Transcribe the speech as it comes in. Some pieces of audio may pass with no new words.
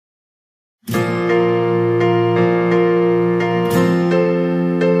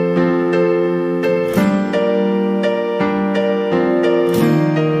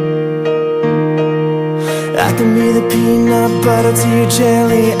float to you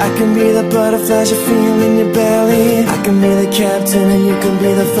gently. I can be the butterflies you feel in your belly. I can be the captain and you can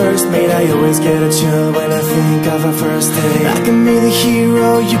be the first mate. I always get a chill when I think of our first date. I can be the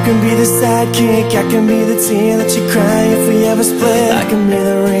hero, you can be the sidekick. I can be the tear that you cry if we ever split. I can be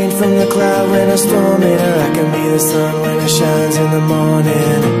the rain from the cloud when a storm hit her. I can be the sun when it shines in the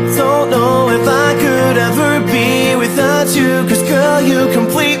morning. Don't know if I could ever be without you, cause girl, you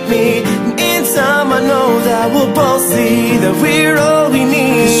complete me. And in time I know that we'll both see that we're all we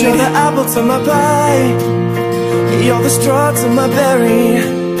need. Cause you're the apple to my pie, you're the straw to my berry,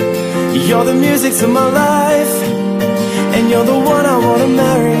 you're the music to my life, and you're the one I wanna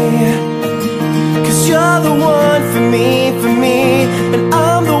marry. Cause you're the one for me, and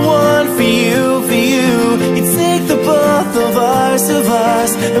I'm the one for you, for you. You take the both of us,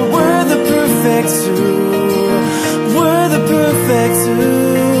 and we're the perfect two. We're the perfect two.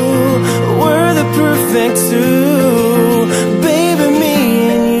 We're the perfect two. Baby, me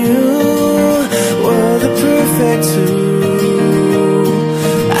and you, we're the perfect two.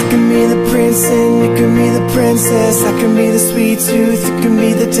 I can be the prince and you can be the princess. I can be the sweet tooth, you can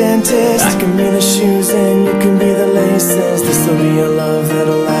be the dentist. I can be the shoes and you can be the laces. This'll be a love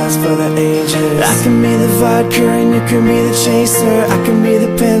that'll last for the ages. I can be the vodka and you can be the chaser. I can be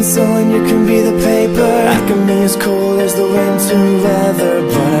the pencil and you can be the paper. I can be as cold as the winter weather,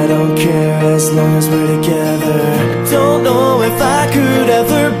 but I don't care as long as we're together. Don't know if I could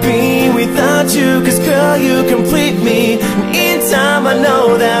ever be without you, cause girl, you complete me. And in time I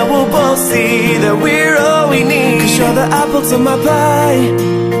know that we'll both see that we're all we need. Cause you're the apple to my pie,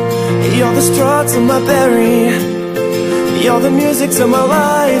 you're the straw to my berry, you're the music to my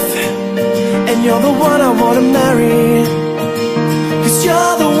life, and you're the one I wanna marry. Cause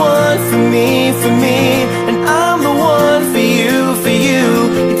you're the one for me, and I'm the one for you, for you.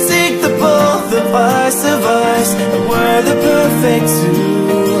 You take the both of us, and we're the perfect two.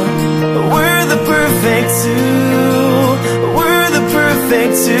 We're the perfect two. We're the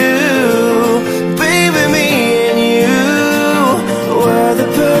perfect two. Baby, me and you, we're the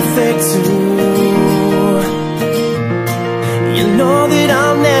perfect two. You know that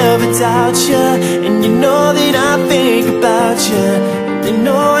I'll never doubt you, and you know that I think about you. You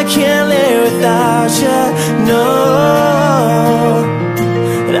know I can't live without you, no.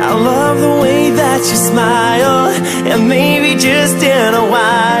 And I love the way that you smile, and maybe just in a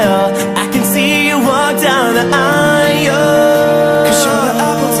while I can see you walk down the aisle. Cause you're the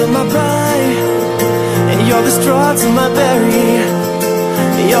apple to my pie, and you're the straw to my berry,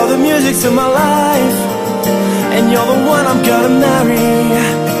 you're the music to my life, and you're the one I'm gonna marry.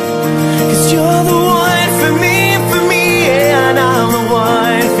 Cause you're the one for me, and I'm the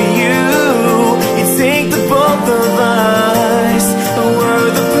one for you. You take the both of us, and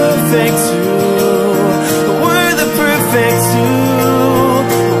we're the perfect two. We're the perfect two.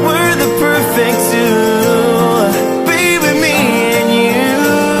 We're the perfect two. Baby, me and you,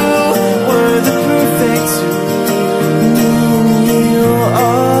 we're the perfect two. Me and you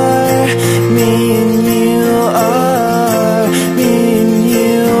are, me and you are, me and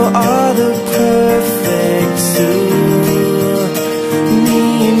you are the perfect two.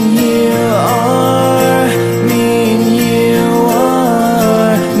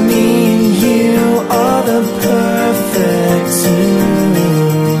 Perfect.